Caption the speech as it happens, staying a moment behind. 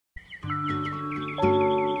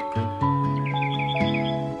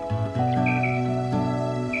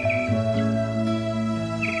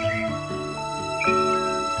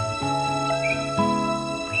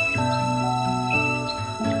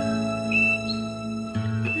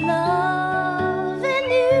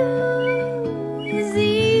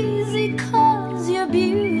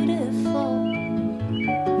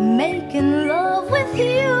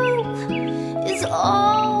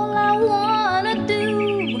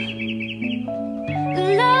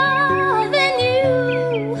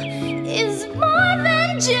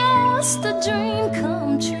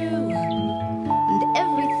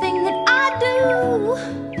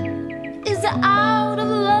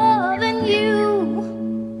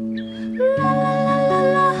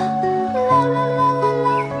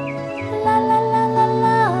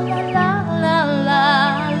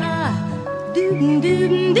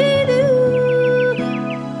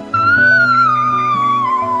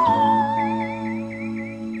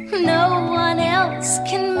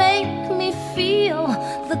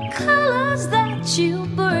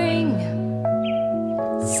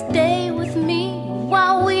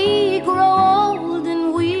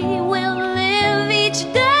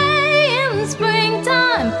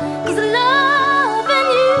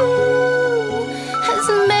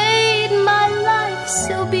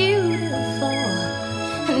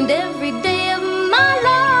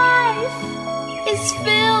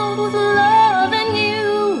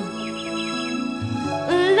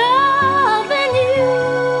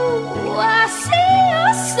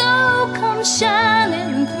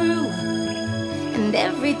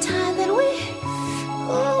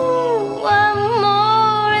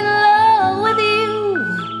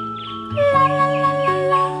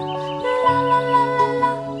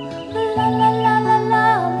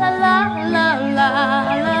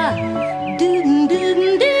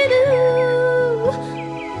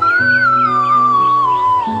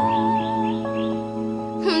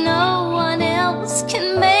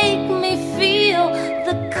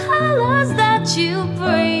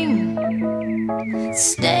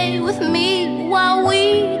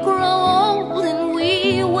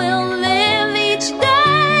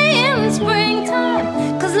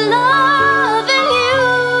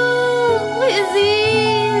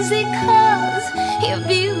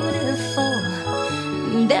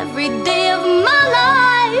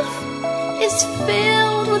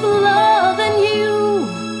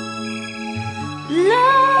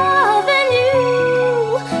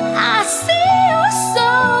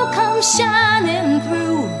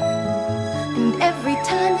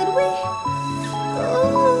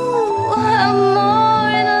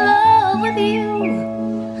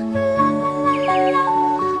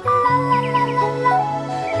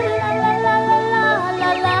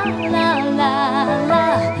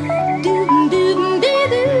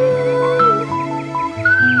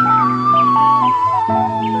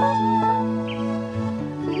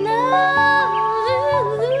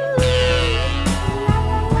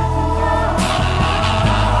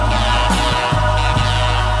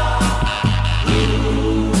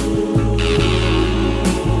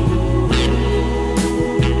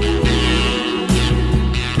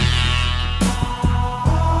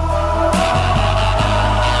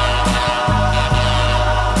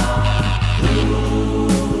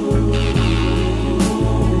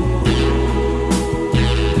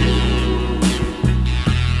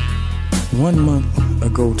1 month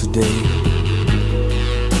ago today,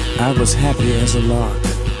 I was happy as a lark.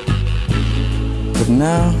 But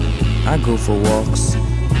now I go for walks,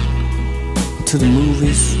 to the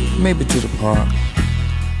movies, maybe to the park.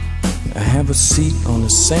 I have a seat on the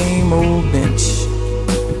same old bench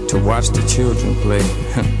to watch the children play.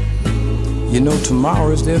 You know,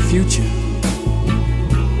 tomorrow is their future,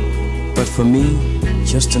 but for me,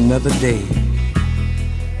 just another day.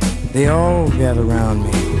 They all gather around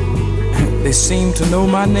me. They seem to know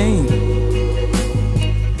my name.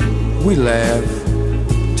 We laugh,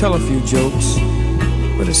 tell a few jokes,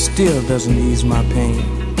 but it still doesn't ease my pain.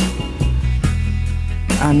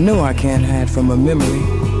 I know I can't hide from a memory,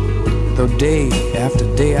 though day after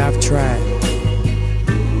day I've tried.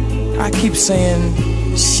 I keep saying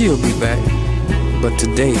she'll be back, but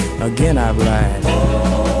today again I've lied.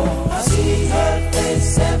 Oh, I see her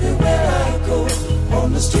face everywhere I go,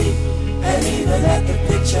 on the street and even at the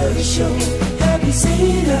picture show. Have you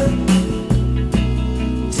seen her?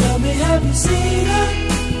 Tell me, have you seen her?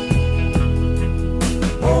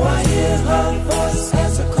 Oh, I hear her voice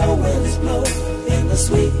as the cold winds blow in the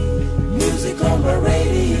sweet music on the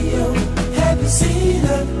radio. Have you seen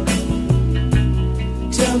her?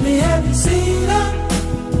 Tell me, have you seen her?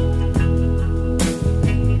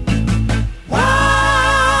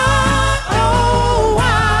 Why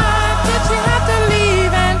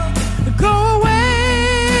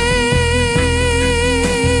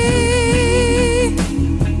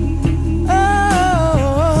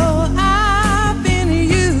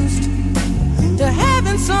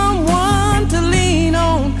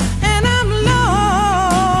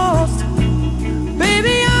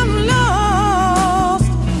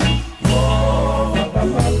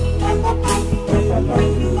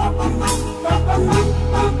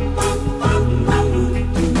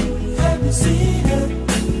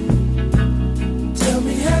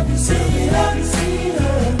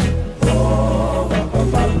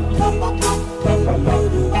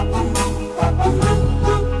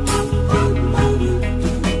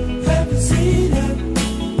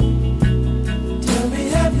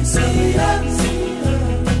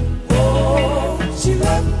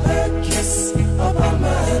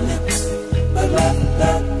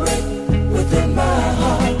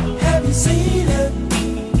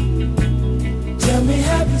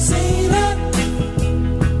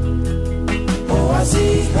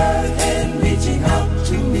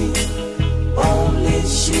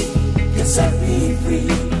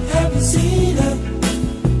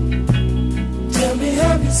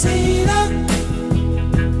seen her?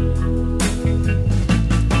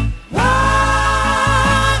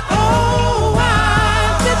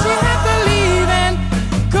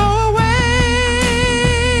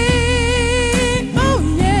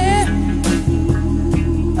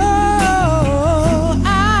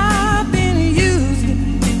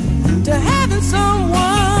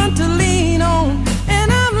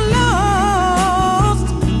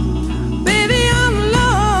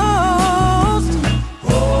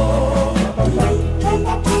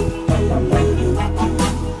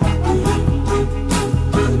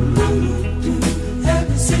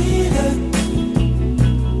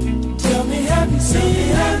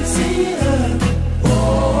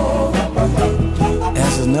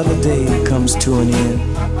 Another day comes to an end.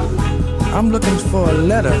 I'm looking for a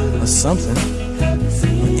letter or something,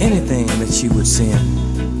 or anything that she would send.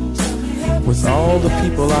 With all the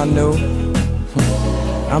people I know,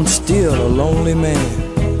 I'm still a lonely man.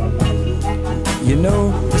 You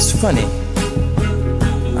know, it's funny,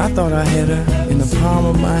 I thought I had her in the palm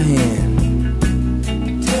of my hand.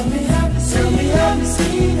 Tell me, have you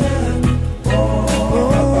seen her? Oh,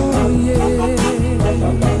 yeah.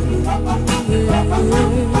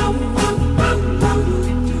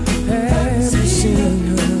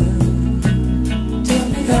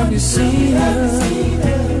 Have you seen her? Have you seen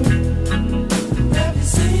her? Have you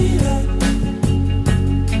seen her?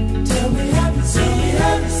 Tell me, have you seen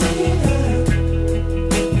her?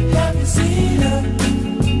 Have you seen her?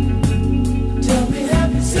 Tell me,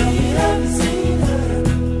 have you seen her?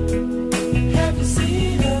 Have you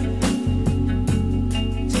seen her?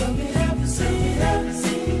 Tell me, have you seen her?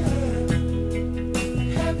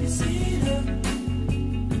 Have you seen her?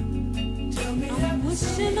 Tell me, have you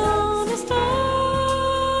seen her? On a star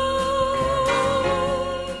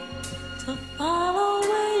to follow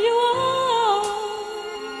where you are.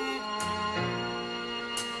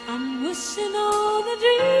 I'm wishing on a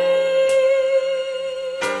dream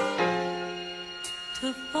to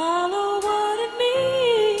follow what it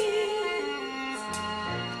means.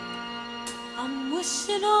 I'm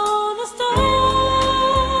wishing on a star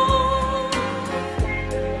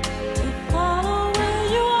to follow where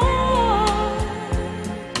you are.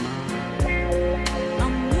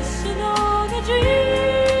 I'm wishing on a dream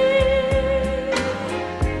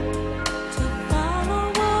to follow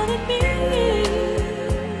what it means.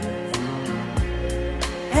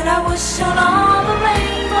 And I wish on all the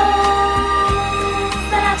rainbows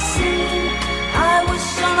that I've seen. I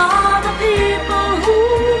wish on all the people who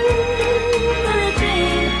really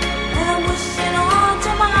dream. And I'm wishing on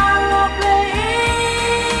tomorrow,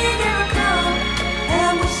 praying it'll come. And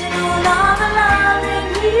I'm wishing on all the loving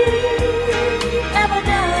we've ever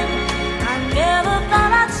done. I never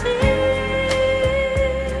thought I'd see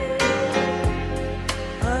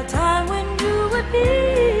a time when you would be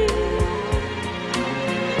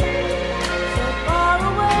so far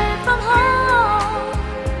away from home,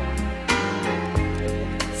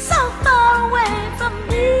 so far away from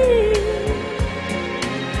me.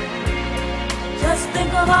 Just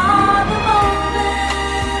think of all the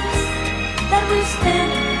moments that we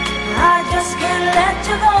spent. I just can't let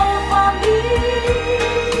you go for me.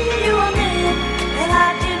 You were meant, and I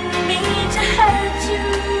didn't mean to hurt you.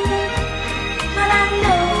 But I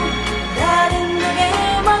know that in the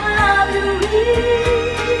game of love you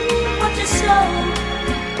reap what you sow.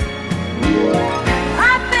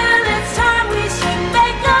 I feel it's time we should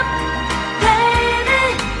make up, baby.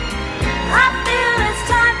 I feel it's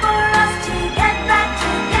time for us to get back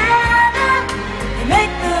together and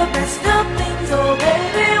make the best of things, oh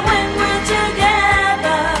baby, when we're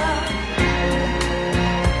together.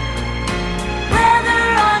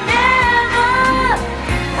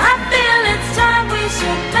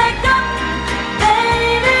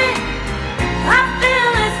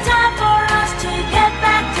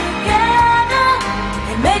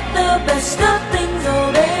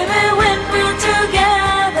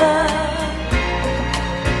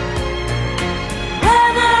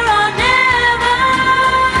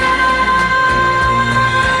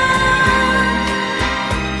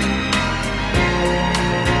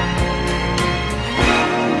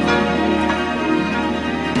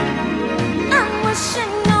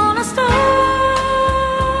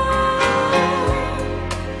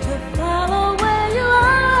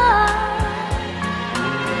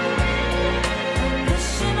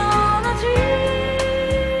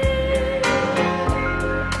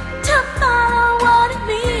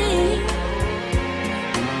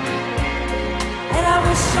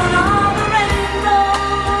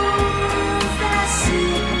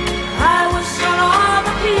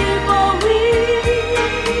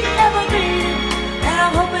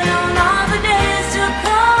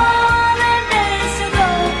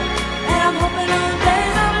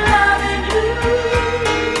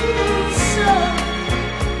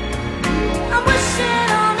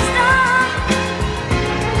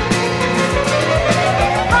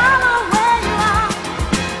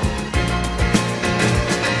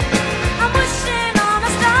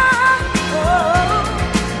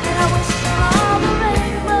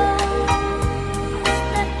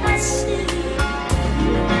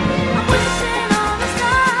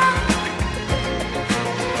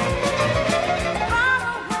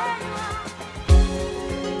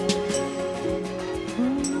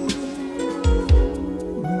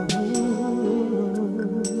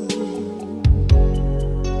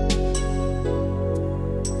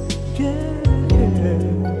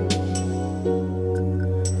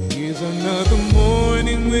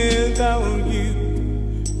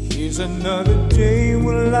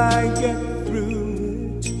 get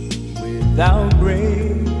through it without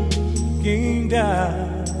breaking down.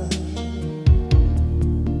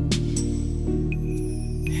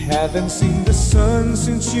 Haven't seen the sun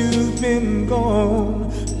since you've been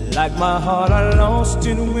gone. Like my heart, I lost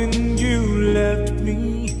it when you left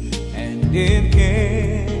me, and it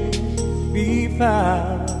can't be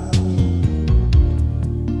found.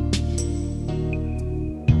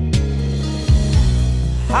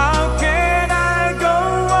 How can I go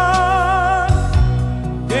on?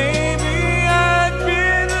 Baby, I've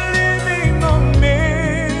been living on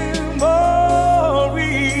memories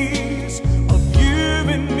of you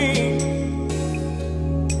and me.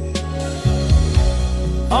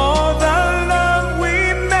 All the love we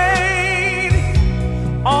made,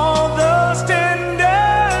 all those tender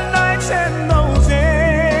nights and those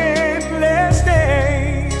endless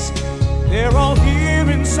days, they're all here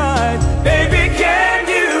inside. Baby, can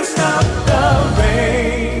you stop the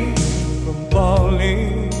rain from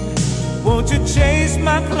falling? Won't you chase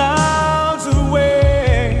my clouds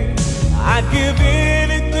away? I'd give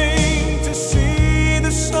anything to see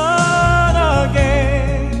the sun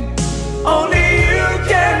again. Only you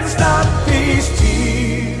can stop these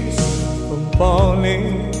tears from falling.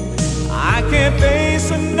 I can't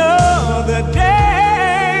face another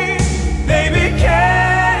day. Baby,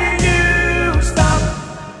 can you stop?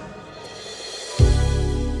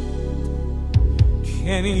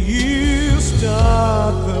 Can you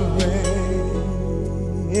stop the rain?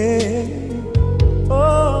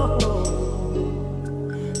 Oh,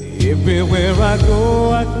 everywhere I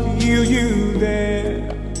go, I feel you there,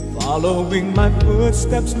 following my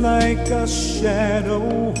footsteps like a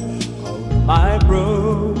shadow of my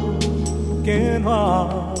broken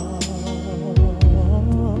heart.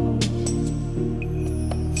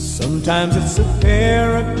 Sometimes it's a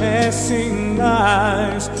pair of passing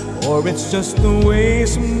eyes, or it's just the way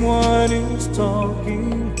someone is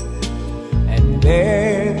talking, and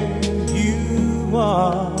there you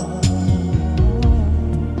are.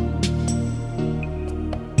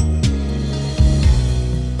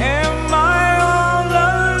 Am I all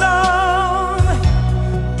alone?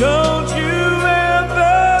 Don't you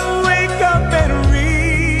ever wake up and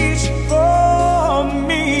reach for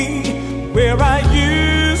me where I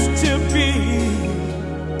used to be?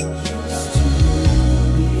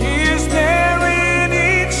 Is there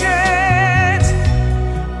any chance?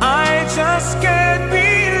 I just can't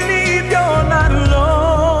believe you're not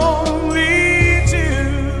lonely too,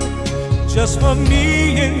 just for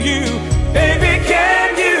me and you. Baby,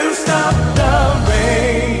 can you stop the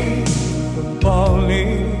rain from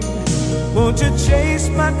falling? Won't you chase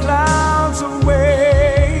my clouds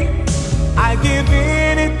away? I'd give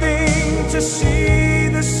anything to see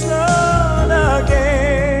the sun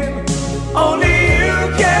again. Only you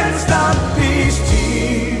can stop these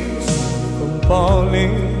tears from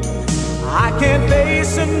falling. I can't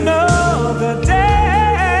face another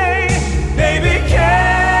day. Baby,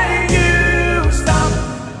 can you stop?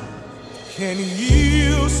 Can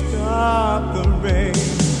you stop the rain?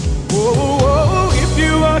 Whoa, if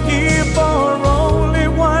you are here for only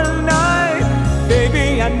one night,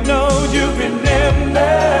 baby, I know you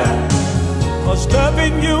remember. 'Cause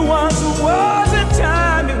loving you once wasn't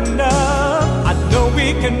time enough. I know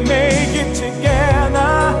we can make it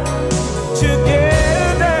together,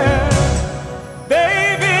 together.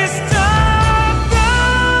 Baby, stop the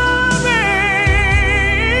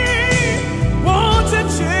rain. Won't you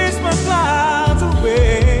chase my clouds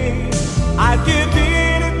away? I'd give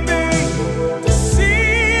anything to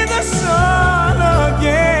see the sun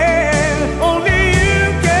again. Only you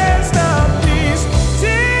can stop these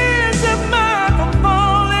tears of mine from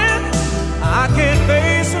falling. I can't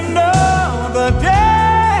face another day.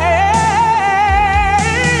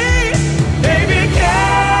 Baby,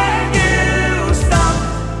 can you stop?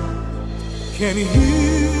 Can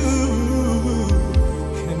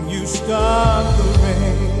you stop the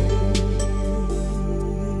rain?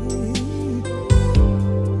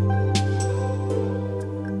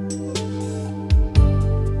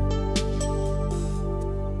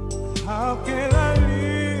 How can I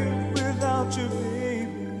live without you, baby?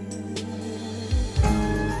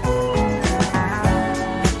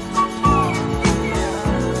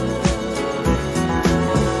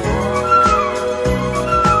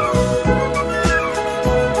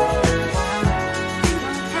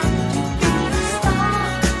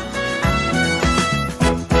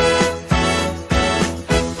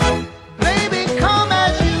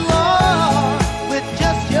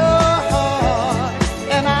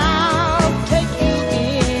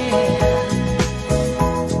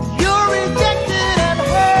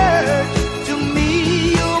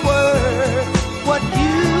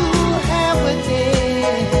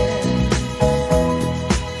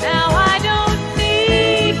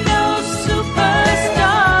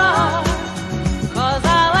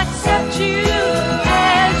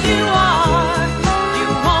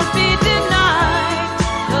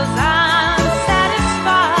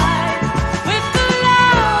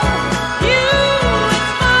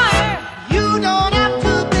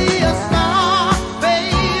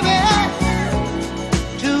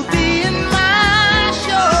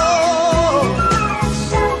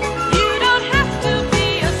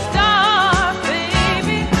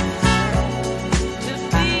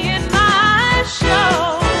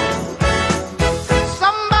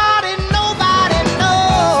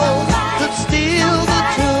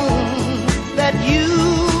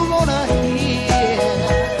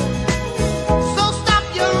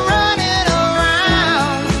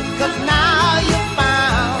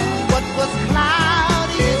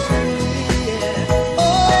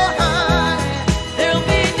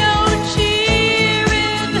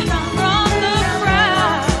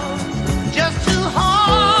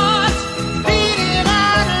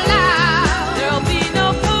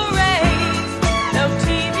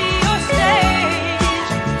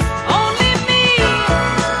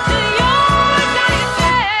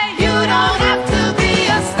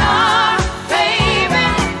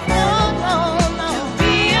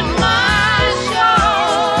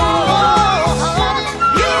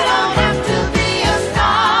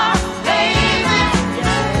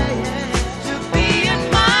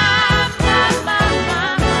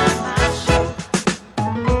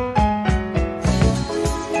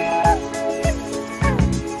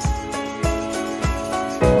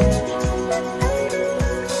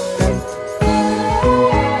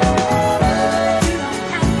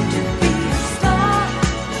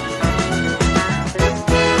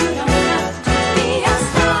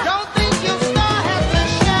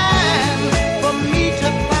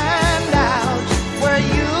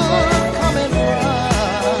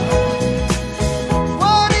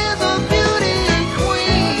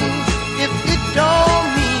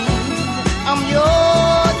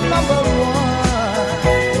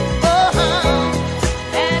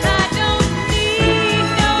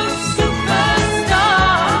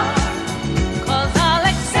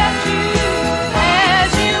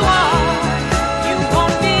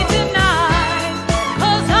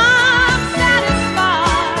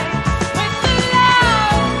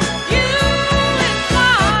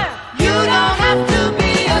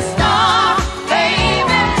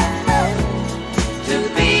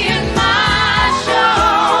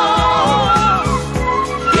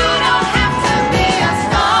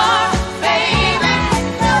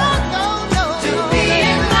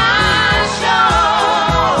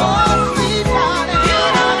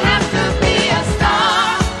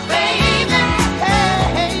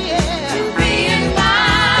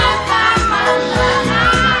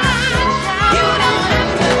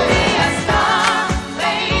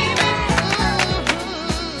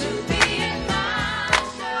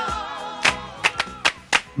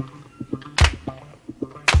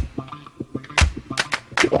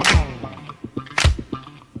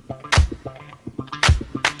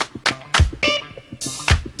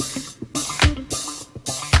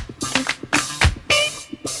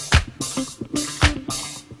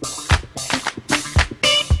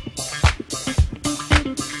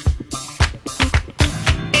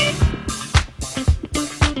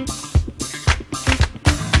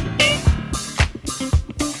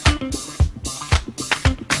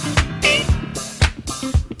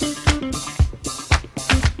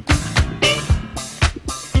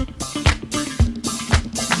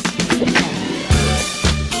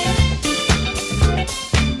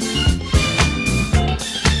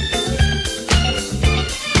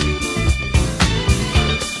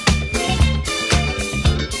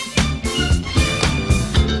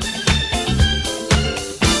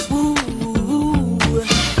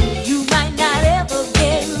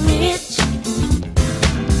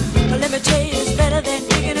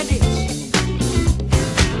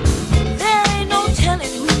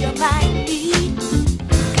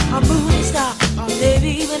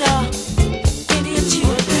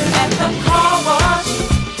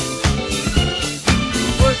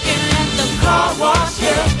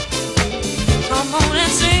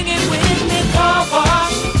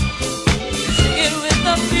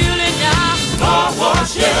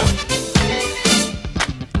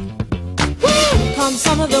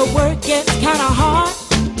 gets kinda hard.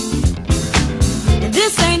 And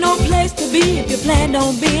this ain't no place to be if you plan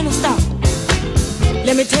on being a star.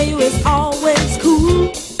 Let me tell you, it's always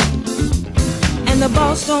cool. And the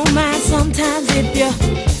boss don't mind sometimes if you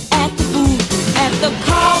act the fool. At the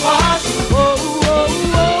car wash, whoa, whoa,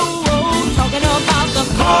 whoa, whoa. Talking about the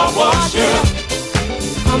car wash, yeah.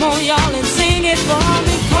 Come on, y'all, and sing it for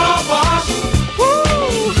me. Car wash, woo,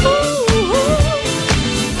 woo, woo.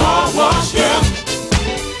 Car wash, yeah.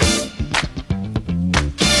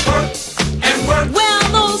 Work and work. Well,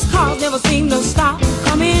 those cars never seem to stop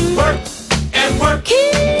coming. Work and work.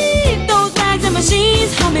 Keep those bags and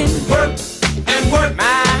machines humming. Work and work.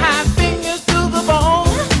 My fingers to the bone.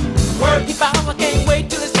 Work. If I can't wait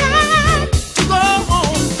till it's time to go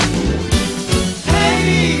home.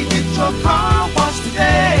 Hey, get your car washed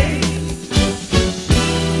today.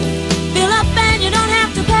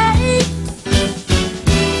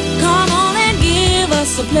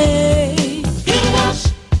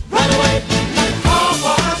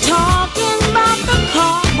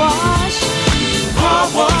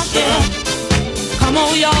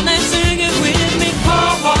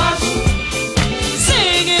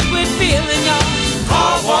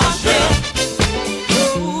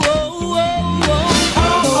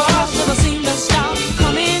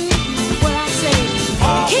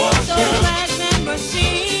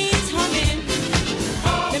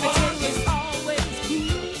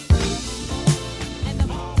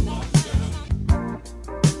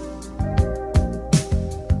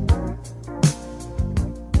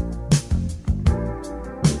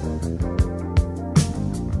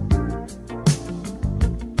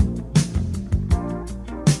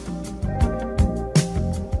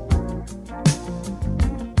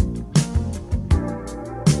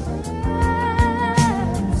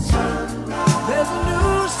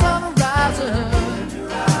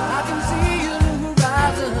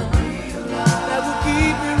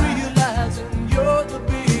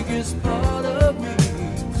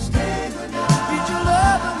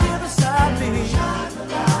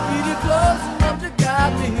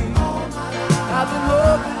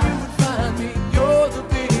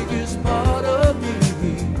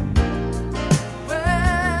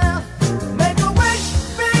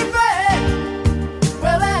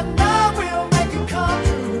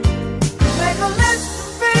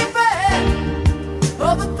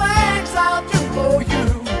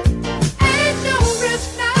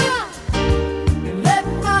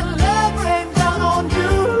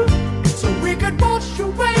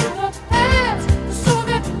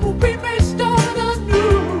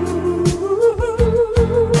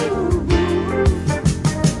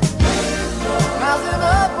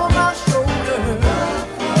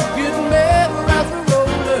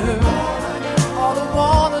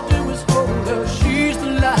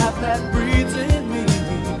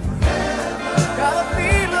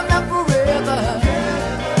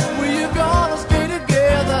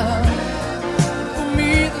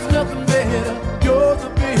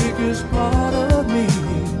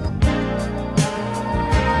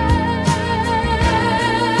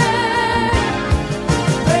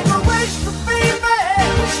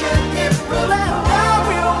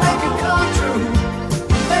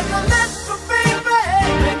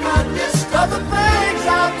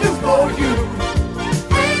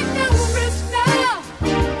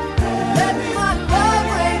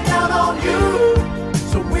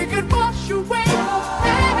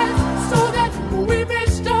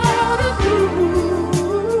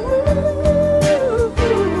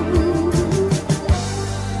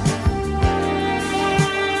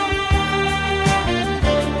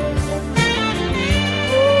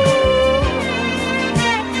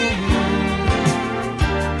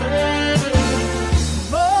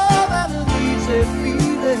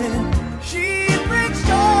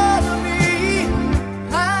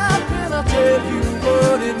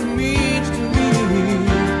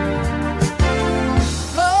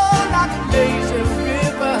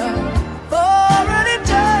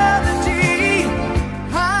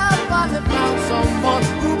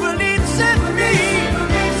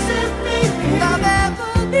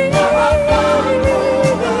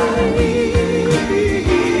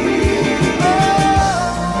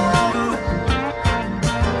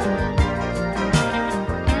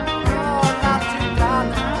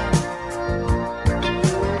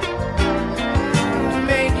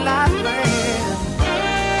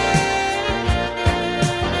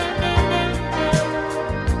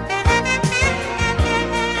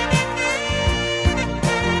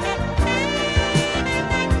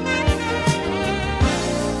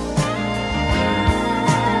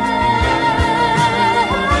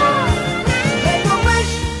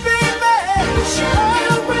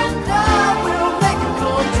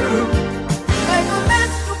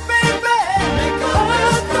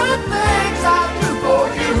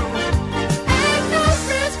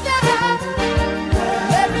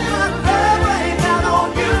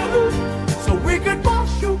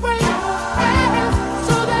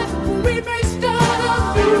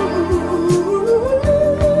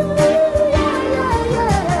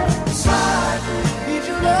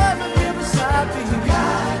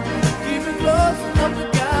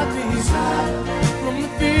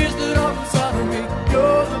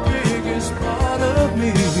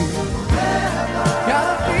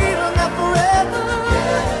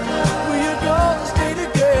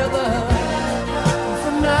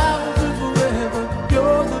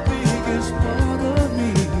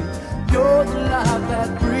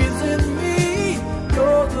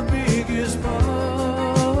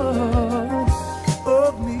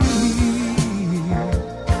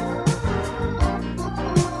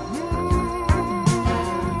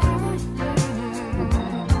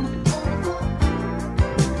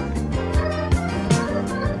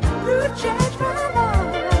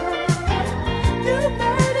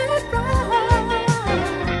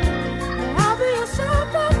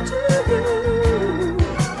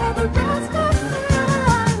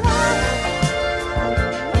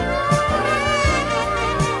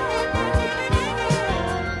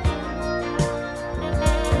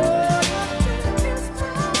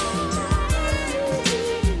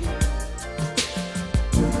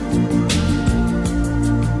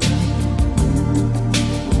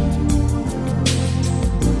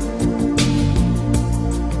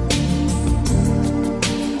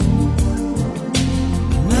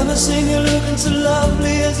 looking so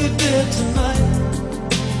lovely as you did tonight.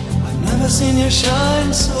 I've never seen you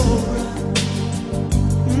shine so bright.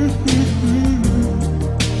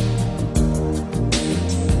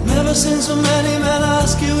 Never seen so many men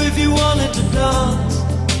ask you if you wanted to dance.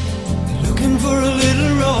 Looking for a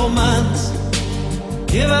little romance,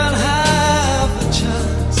 given half a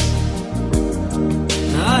chance.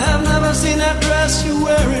 I have never seen that dress you're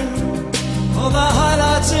wearing, or the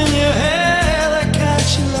highlights in your hair that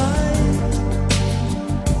catch your eye.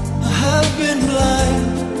 I have been blind,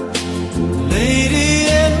 lady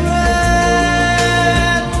in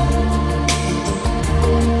red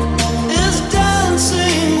is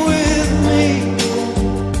dancing with me,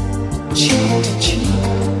 cheek to cheek.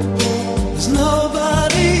 There's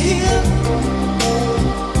nobody here,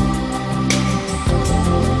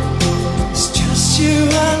 it's just you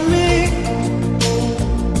and me.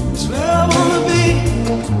 It's where I wanna be,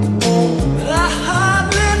 but I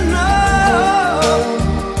hardly know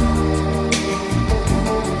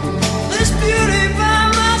this beauty by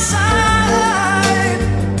my side.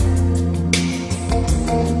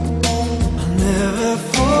 I'll never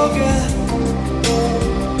forget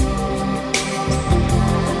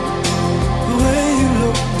the way you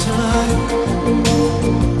look tonight.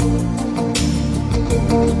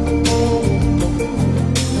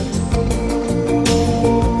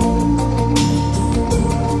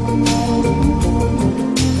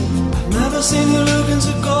 I've never seen you looking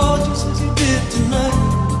so gorgeous as you did tonight.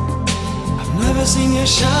 I've never seen you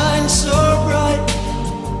shine so bright.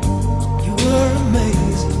 You were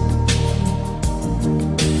amazing.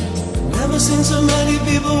 Never seen so many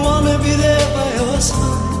people wanna be there by your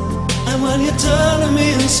side. And when you turn to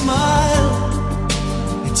me and smile,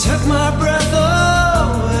 it took my breath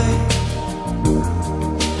away.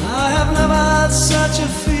 I have never had such a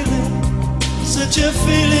feeling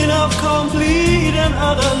of complete and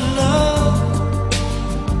utter love.